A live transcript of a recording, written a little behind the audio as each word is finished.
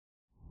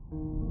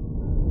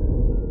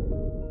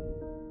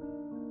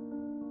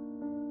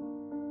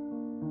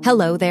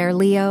Hello there,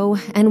 Leo,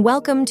 and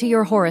welcome to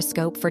your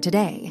horoscope for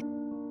today,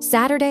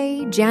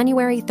 Saturday,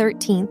 January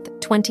 13th,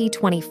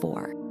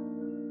 2024.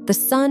 The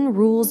sun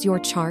rules your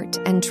chart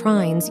and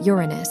trines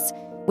Uranus,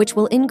 which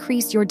will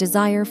increase your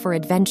desire for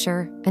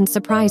adventure and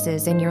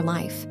surprises in your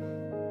life.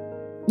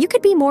 You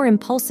could be more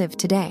impulsive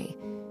today.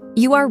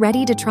 You are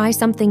ready to try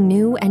something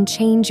new and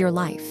change your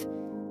life.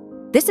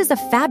 This is a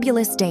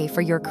fabulous day for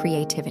your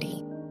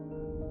creativity.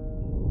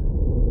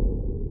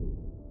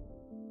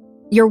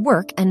 Your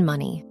work and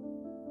money.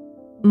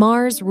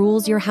 Mars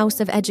rules your house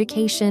of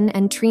education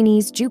and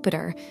trines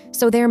Jupiter,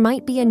 so there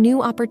might be a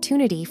new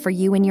opportunity for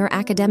you in your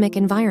academic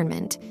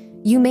environment.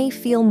 You may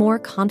feel more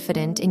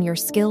confident in your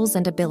skills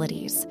and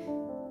abilities.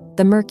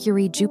 The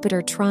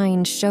Mercury-Jupiter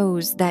trine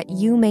shows that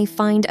you may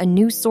find a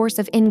new source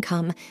of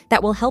income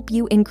that will help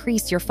you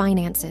increase your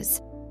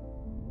finances.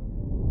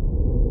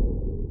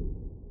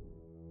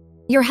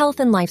 Your health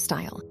and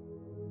lifestyle.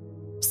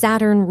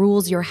 Saturn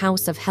rules your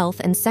house of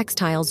health and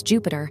sextiles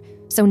Jupiter,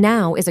 so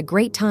now is a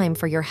great time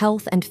for your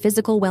health and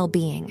physical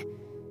well-being.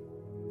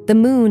 The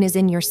moon is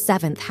in your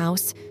 7th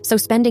house, so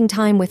spending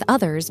time with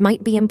others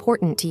might be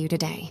important to you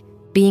today.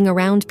 Being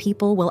around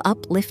people will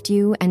uplift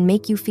you and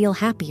make you feel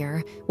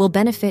happier, will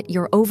benefit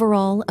your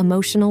overall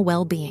emotional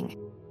well-being.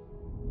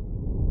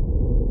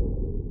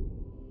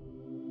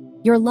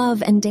 Your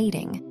love and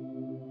dating.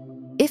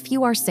 If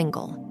you are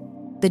single,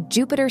 the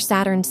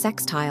Jupiter-Saturn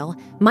sextile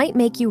might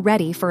make you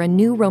ready for a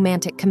new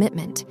romantic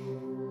commitment.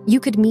 You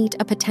could meet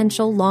a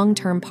potential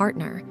long-term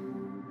partner.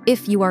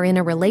 If you are in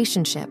a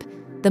relationship,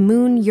 the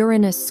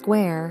Moon-Uranus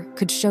square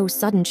could show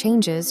sudden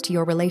changes to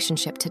your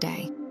relationship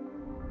today.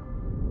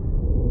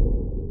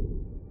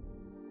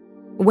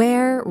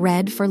 Wear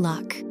red for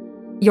luck.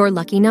 Your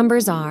lucky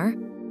numbers are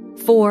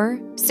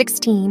 4,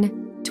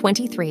 16,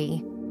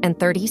 23, and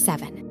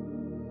 37.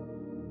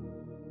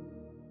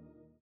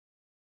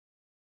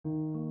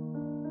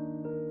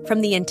 From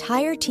the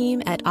entire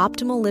team at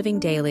Optimal Living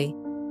Daily,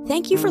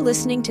 thank you for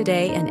listening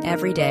today and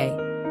every day.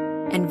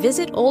 And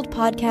visit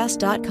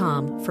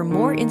oldpodcast.com for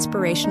more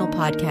inspirational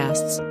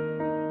podcasts.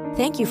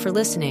 Thank you for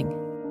listening.